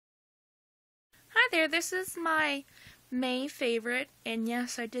there, this is my May favorite, and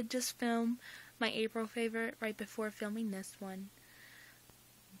yes, I did just film my April favorite right before filming this one.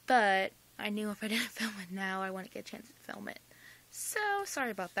 But I knew if I didn't film it now, I wouldn't get a chance to film it. So,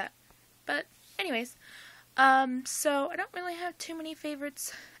 sorry about that. But, anyways, so I don't really have too many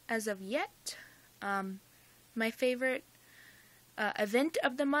favorites as of yet. My favorite event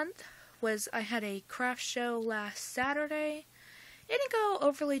of the month was I had a craft show last Saturday. It didn't go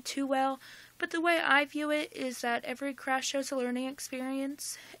overly too well, but the way I view it is that every craft show is a learning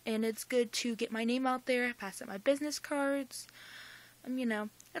experience, and it's good to get my name out there, pass out my business cards. You know,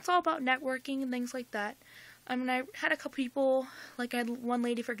 it's all about networking and things like that. I had a couple people, like I had one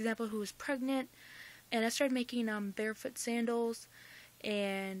lady, for example, who was pregnant, and I started making barefoot sandals,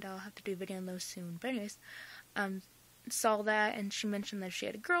 and I'll have to do a video on those soon. But anyways, saw that, and she mentioned that she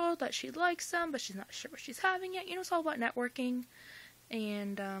had a girl that she likes some, but she's not sure what she's having yet. You know, it's all about networking,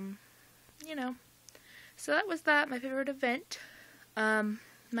 and you know, so that was that. My favorite event.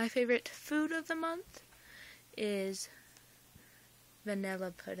 My favorite food of the month is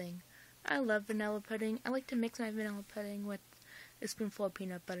vanilla pudding. I love vanilla pudding. I like to mix my vanilla pudding with a spoonful of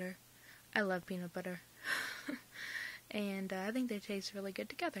peanut butter. I love peanut butter. And I think they taste really good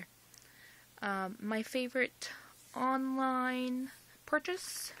together. My favorite online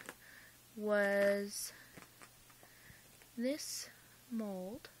purchase was this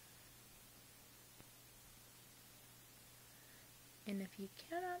mold. And if you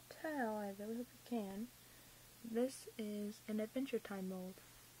cannot tell, I really hope you can, this is an Adventure Time mold.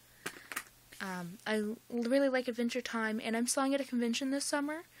 I really like Adventure Time, and I'm selling at a convention this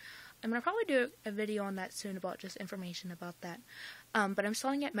summer. I'm going to probably do a video on that soon about just information about that. But I'm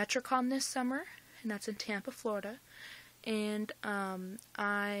selling at MetroCon this summer, and that's in Tampa, Florida. And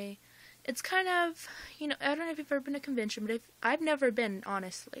it's kind of, you know, I don't know if you've ever been to a convention, but I've never been,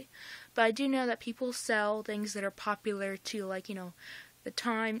 honestly. But I do know that people sell things that are popular to, like, you know, the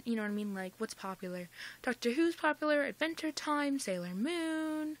time, you know what I mean, like, what's popular? Doctor Who's popular, Adventure Time, Sailor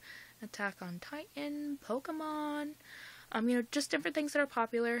Moon, Attack on Titan, Pokemon, you know, just different things that are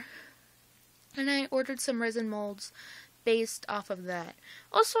popular. And I ordered some resin molds based off of that.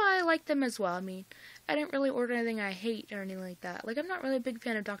 Also, I like them as well. I mean, I didn't really order anything I hate or anything like that. Like, I'm not really a big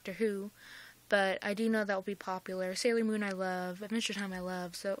fan of Doctor Who, but I do know that will be popular. Sailor Moon I love, Adventure Time I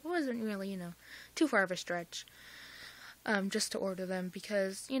love, so it wasn't really, you know, too far of a stretch. Just to order them,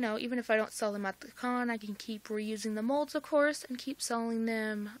 because, you know, even if I don't sell them at the con, I can keep reusing the molds, of course, and keep selling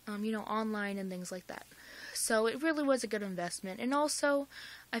them, you know, online and things like that. So it really was a good investment. And also,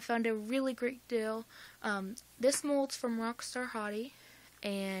 I found a really great deal. This mold's from Rockstar Hottie,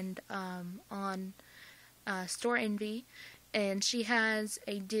 and on Store Envy, and she has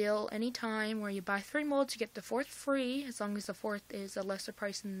a deal anytime where you buy 3 molds, you get the 4th free, as long as the 4th is a lesser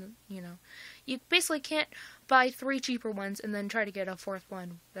price than, you know. You basically can't buy 3 cheaper ones and then try to get a 4th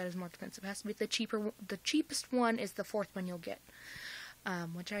one that is more expensive. It has to be the cheapest one is the 4th one you'll get.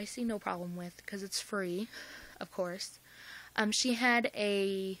 Which I see no problem with, because it's free, of course. She had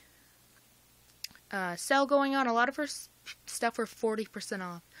a sale going on. A lot of her stuff were 40%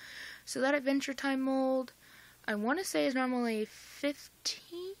 off. So that Adventure Time mold, I want to say, is normally $15,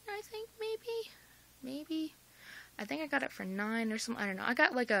 I think, maybe. I think I got it for $9 or something. I don't know. I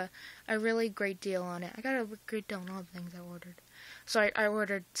got like a really great deal on it. I got a great deal on all the things I ordered. So I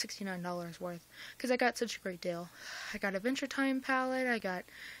ordered $69 worth, because I got such a great deal. I got Adventure Time palette. I got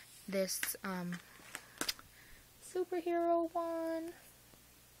this superhero one,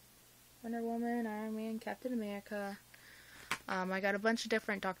 Wonder Woman, Iron Man, Captain America. I got a bunch of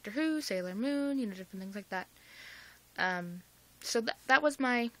different Doctor Who, Sailor Moon, you know, different things like that. So that was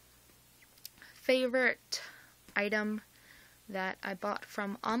my favorite item that I bought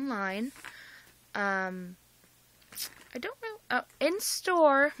from online. I don't know. In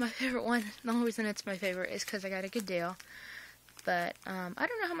store, my favorite one, the only reason it's my favorite is because I got a good deal. But I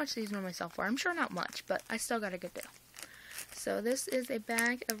don't know how much these normally sell for. I'm sure not much, but I still got a good deal. So this is a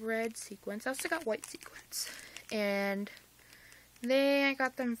bag of red sequins. I also got white sequins. And I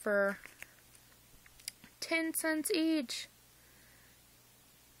got them for 10 cents each.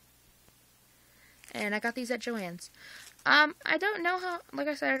 And I got these at Joann's. I don't know how, like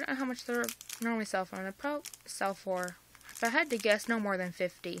I said, I don't know how much they're normally sell for. They probably sell for, if I had to guess, no more than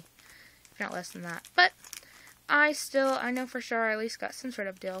 50, if not less than that. But I know for sure I at least got some sort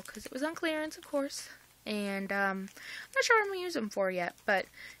of deal, because it was on clearance, of course. And I'm not sure what I'm going to use them for yet, but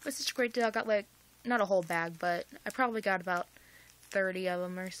it was such a great deal. I got, like, not a whole bag, but I probably got about 30 of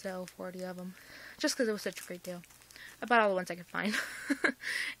them or so, 40 of them, just because it was such a great deal. I bought all the ones I could find,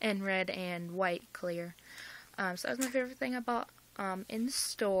 in red and white clear. So that was my favorite thing I bought in the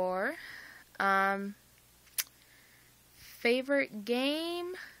store. Favorite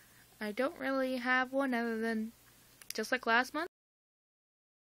game? I don't really have one other than just like last month.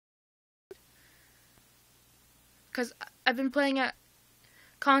 Because I've been playing it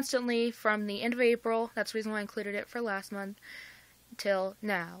constantly from the end of April. That's the reason why I included it for last month. Till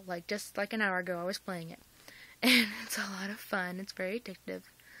now. Like, just like an hour ago, I was playing it. And it's a lot of fun. It's very addictive.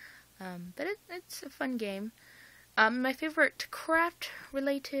 But it's a fun game. My favorite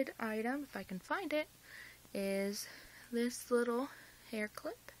craft-related item, if I can find it, is this little hair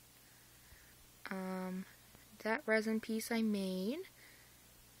clip. That resin piece I made.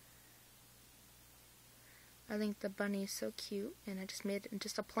 I think the bunny is so cute, and I just made it in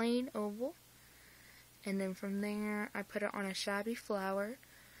just a plain oval. And then from there, I put it on a shabby flower.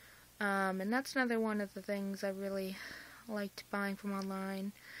 And that's another one of the things I really liked buying from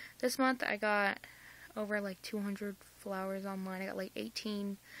online. This month, I got over like 200 flowers online. I got like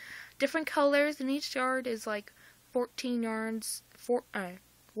 18 different colors, and each yard is like 14 yards,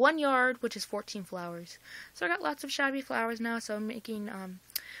 1 yard, which is 14 flowers. So I got lots of shabby flowers now, so I'm making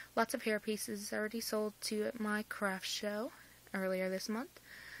lots of hair pieces. I already sold to at my craft show earlier this month.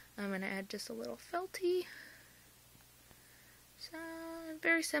 I'm going to add just a little felty. So,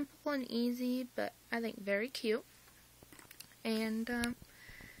 very simple and easy, but I think very cute. And,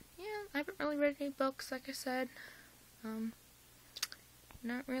 yeah, I haven't really read any books, like I said.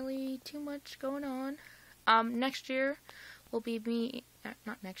 Not really too much going on. Next year will be me,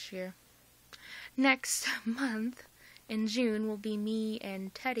 not next year. Next month, in June, will be me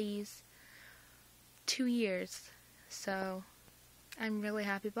and Teddy's 2 years. So, I'm really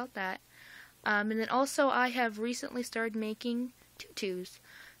happy about that. And then also, I have recently started making tutus.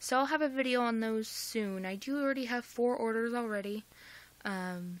 So, I'll have a video on those soon. I do already have 4 orders already.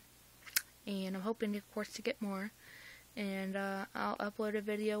 And I'm hoping, of course, to get more. And I'll upload a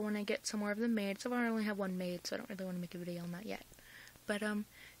video when I get some more of them made. So I only have 1 made, so I don't really want to make a video on that yet. But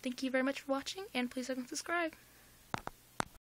thank you very much for watching, and please like and subscribe.